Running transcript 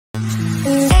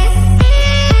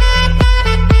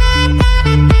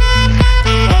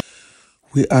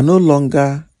We are no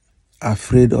longer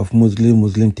afraid of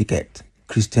Muslim ticket,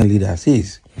 Christian leader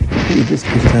says. Who is this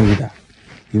Christian leader?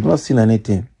 You've not seen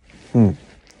anything.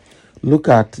 Look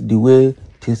at the way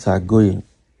things are going.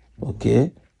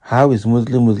 Okay, how is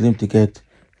Muslim ticket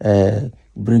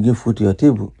bringing food to your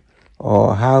table?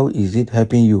 Or how is it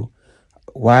helping you?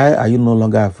 Why are you no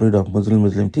longer afraid of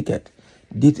Muslim ticket?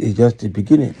 This is just the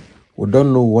beginning. We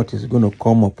don't know what is going to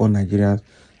come upon Nigerians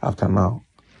after now.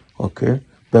 Okay,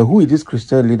 but who is this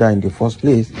Christian leader in the first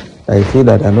place? I say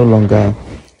that are no longer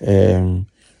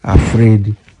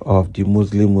afraid of the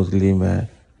Muslim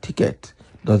ticket.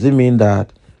 Does it mean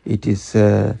that it is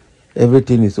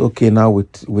everything is okay now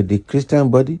with the Christian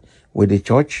body, with the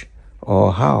church,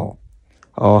 or how?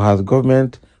 Or has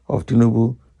government of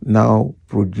Tinubu now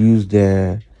produced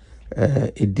a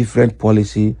different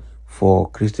policy for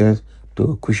Christians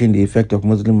to cushion the effect of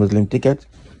Muslim ticket?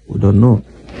 We don't know.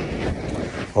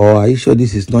 Or are you sure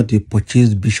this is not a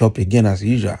purchased bishop again as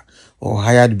usual, or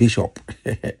hired bishop?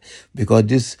 Because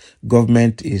this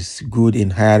government is good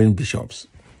in hiring bishops.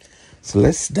 So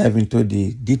let's dive into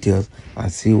the details and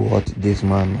see what this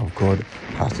man of God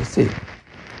has to say.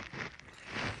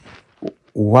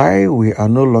 Why we are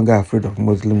no longer afraid of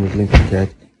Muslim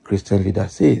ticket, Christian leader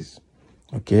says.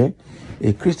 Okay,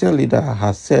 a Christian leader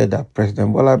has said that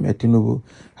President Bola Ahmed Tinubu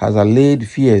has allayed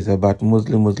fears about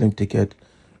Muslim ticket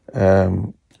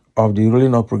of the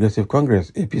ruling of Progressive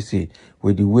Congress, APC,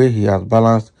 with the way he has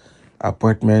balanced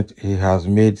appointment he has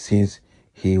made since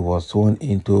he was sworn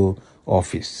into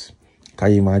office.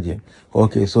 Can you imagine?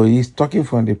 Okay, so he's talking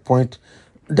from the point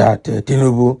that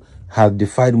Tinubu has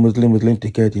defied Muslim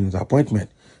ticket in his appointment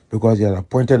because he has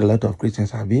appointed a lot of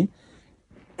Christians, have he?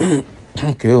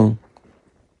 Okay.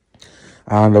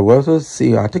 And we also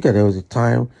see, I think there was a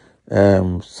time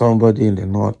somebody in the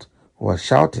north was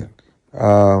shouting.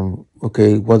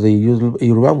 Okay, it was a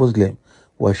Yoruba Muslim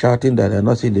was shouting that they're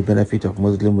not seeing the benefit of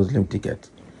Muslim ticket.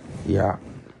 Yeah.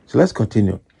 So let's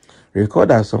continue. Recall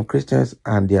that some Christians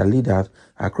and their leaders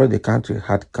across the country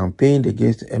had campaigned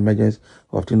against the emergence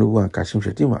of Tinubu and Kashim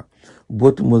Shettima,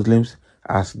 both Muslims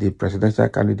as the presidential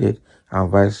candidate and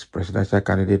vice presidential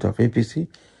candidate of APC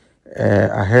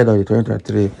ahead of the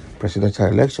 2023 presidential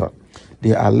election.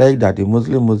 They alleged that the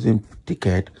Muslim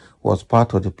ticket was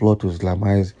part of the plot to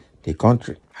Islamize the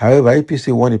country. However,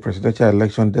 APC won the presidential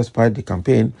election despite the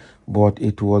campaign, but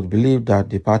it was believed that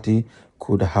the party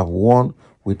could have won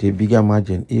with a bigger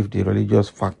margin if the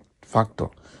religious factor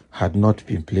had not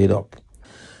been played up.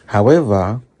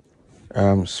 However,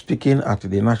 speaking at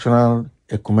the National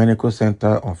Ecumenical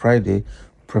Center on Friday,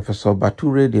 Professor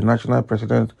Bature, the national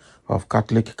president of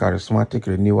Catholic Charismatic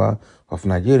Renewal of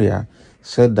Nigeria,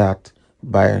 said that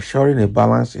by ensuring a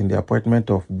balance in the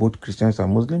appointment of both Christians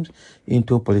and Muslims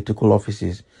into political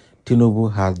offices,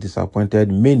 Tinubu has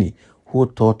disappointed many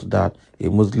who thought that a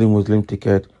Muslim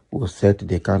ticket would set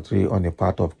the country on a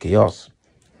path of chaos.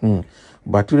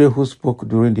 Bature, who spoke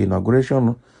during the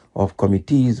inauguration of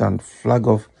committees and flag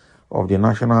off of the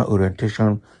national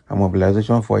orientation and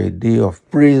mobilization for a day of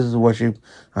praise, worship,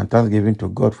 and thanksgiving to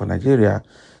God for Nigeria,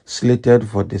 slated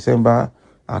for December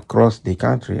across the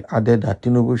country, added that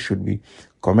Tinubu should be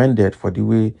commended for the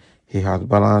way he has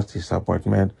balanced his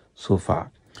appointment so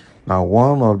far. Now,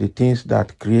 one of the things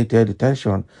that created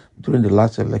tension during the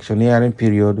last electioneering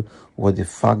period was the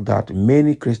fact that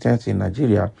many Christians in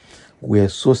Nigeria were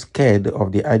so scared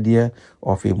of the idea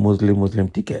of a Muslim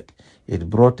ticket. It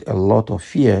brought a lot of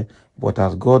fear, but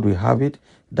as God will have it,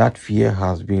 that fear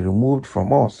has been removed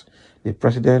from us. The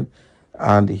president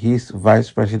and his vice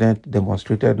president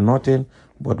demonstrated nothing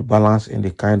but balance in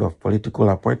the kind of political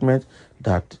appointment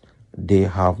that they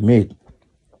have made.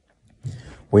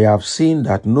 We have seen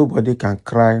that nobody can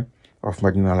cry of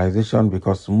marginalization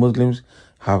because Muslims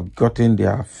have gotten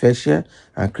their fair share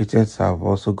and Christians have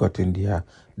also gotten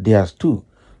theirs too.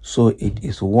 So it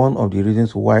is one of the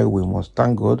reasons why we must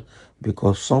thank God,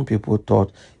 because some people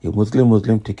thought a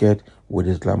Muslim ticket would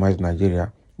Islamize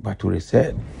Nigeria, Bature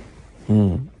said.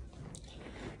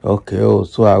 Okay,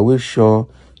 so are we sure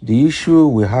the issue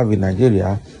we have in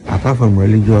Nigeria, apart from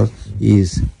religious,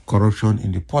 is corruption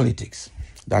in the politics?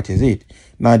 That is it.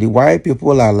 Now, the why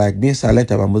people are like being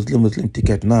silent about Muslim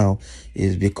ticket now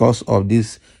is because of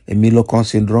this Emilokon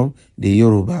syndrome, the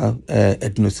Yoruba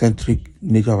ethnocentric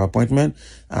nature of appointment,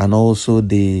 and also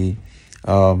the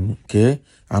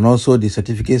and also the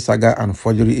certificate saga and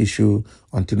forgery issue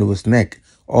on Tinubu's neck.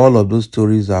 All of those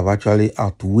stories have actually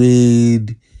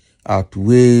outweighed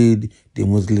the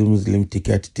Muslim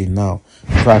ticket till now.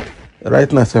 In fact,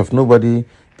 right now, nobody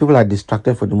People are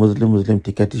distracted for the Muslim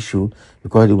ticket issue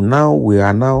because we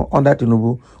are now under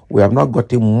Tinubu. We have not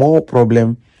gotten more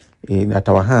problem at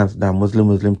our hands than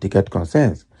Muslim ticket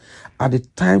concerns. At the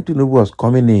time Tinubu was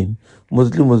coming in,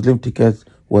 Muslim tickets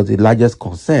was the largest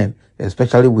concern,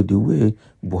 especially with the way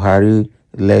Buhari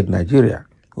led Nigeria.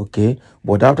 Okay,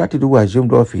 but after Tinubu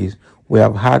assumed office, we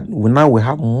have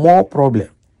more problem,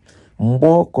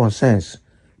 more concerns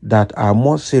that are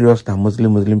more serious than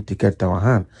Muslim ticket to our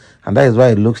hand, and that is why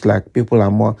it looks like people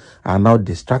are now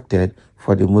distracted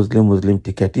for the Muslim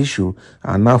ticket issue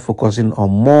and now focusing on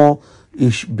more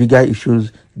bigger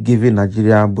issues giving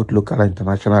Nigeria both local and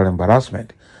international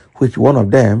embarrassment, which one of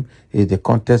them is the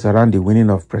contest around the winning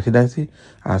of presidency,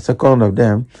 and second of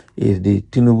them is the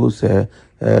Tinubu's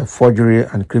forgery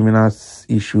and criminals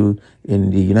issue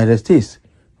in the United States.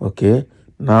 Okay,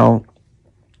 now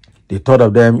the third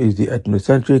of them is the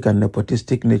ethnocentric and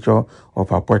nepotistic nature of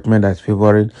appointment that's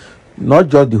favoring not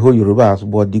just the whole Yorubas,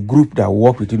 but the group that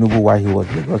worked with Tinubu while he was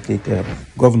Lagos State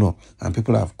governor, and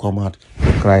people have come out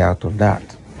to cry out on that.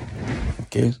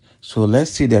 Okay, so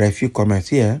let's see, there are a few comments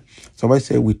here. Somebody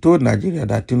said, we told Nigeria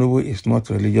that Tinubu is not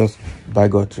religious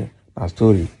bigotry. A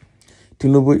story.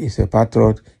 Tinubu is a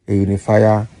patriot, a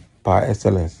unifier par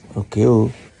excellence. Okay,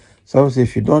 someone say,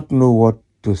 if you don't know what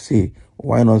to say,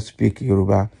 why not speak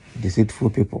Yoruba?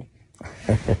 Deceitful people.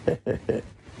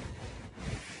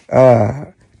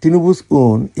 Tinubu's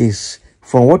own is,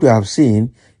 from what we have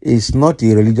seen, is not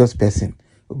a religious person.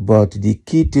 But the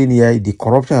key thing here, the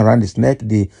corruption around his neck,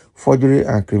 the forgery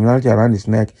and criminality around his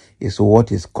neck is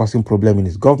what is causing problem in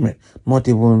his government, not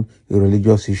even a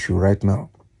religious issue right now.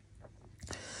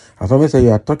 As somebody said,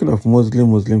 you are talking of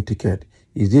Muslim ticket.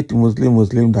 Is it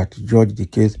Muslim that judged the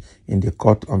case in the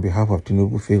court on behalf of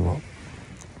Tinubu favor?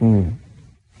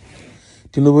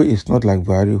 Tinubu is not like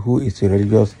Buhari, who is a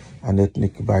religious and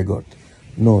ethnic bigot.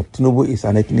 No, Tinubu is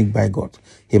an ethnic bigot.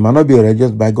 He might not be a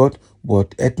religious bigot,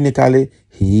 but ethnically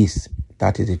he is.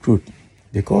 That is the truth.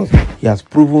 Because he has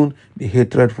proven the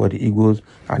hatred for the Igbos,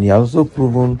 and he has also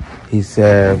proven his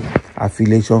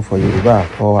affiliation for Yoruba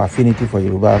or affinity for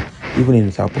Yoruba, even in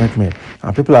his appointment.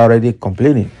 And people are already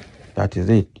complaining. That is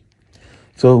it.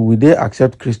 So will they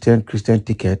accept Christian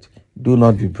ticket? Do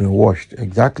not be brainwashed.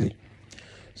 Exactly.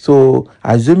 So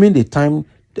assuming the time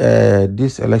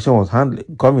this election was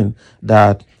coming,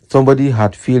 that somebody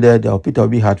had fielded, or Peter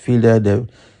Obi had fielded the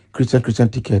Christian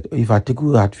ticket, if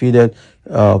Atiku had fielded,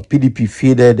 PDP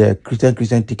fielded the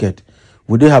Christian ticket,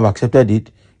 would they have accepted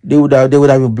it? They would have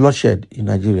been bloodshed in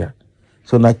Nigeria.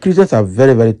 So now Christians are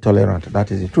very, very tolerant. That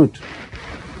is the truth.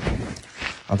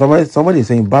 And somebody is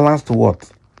saying, balance to what?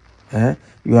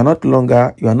 You are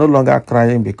no longer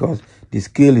crying because the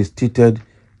scale is tilted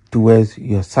towards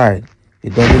your side.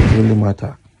 It doesn't really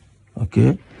matter.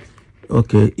 Okay,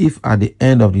 if at the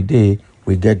end of the day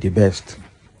we get the best.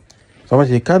 So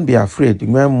you can't be afraid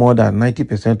when more than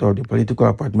 90% of the political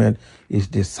appointment is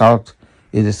the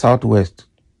southwest.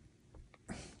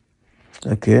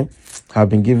 Okay, have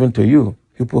been given to you,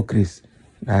 hypocrites.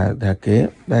 Okay,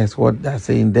 that's what they're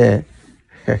saying there.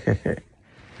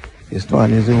 It's not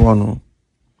an easy one.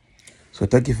 So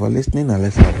thank you for listening, and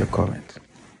let's have a comment.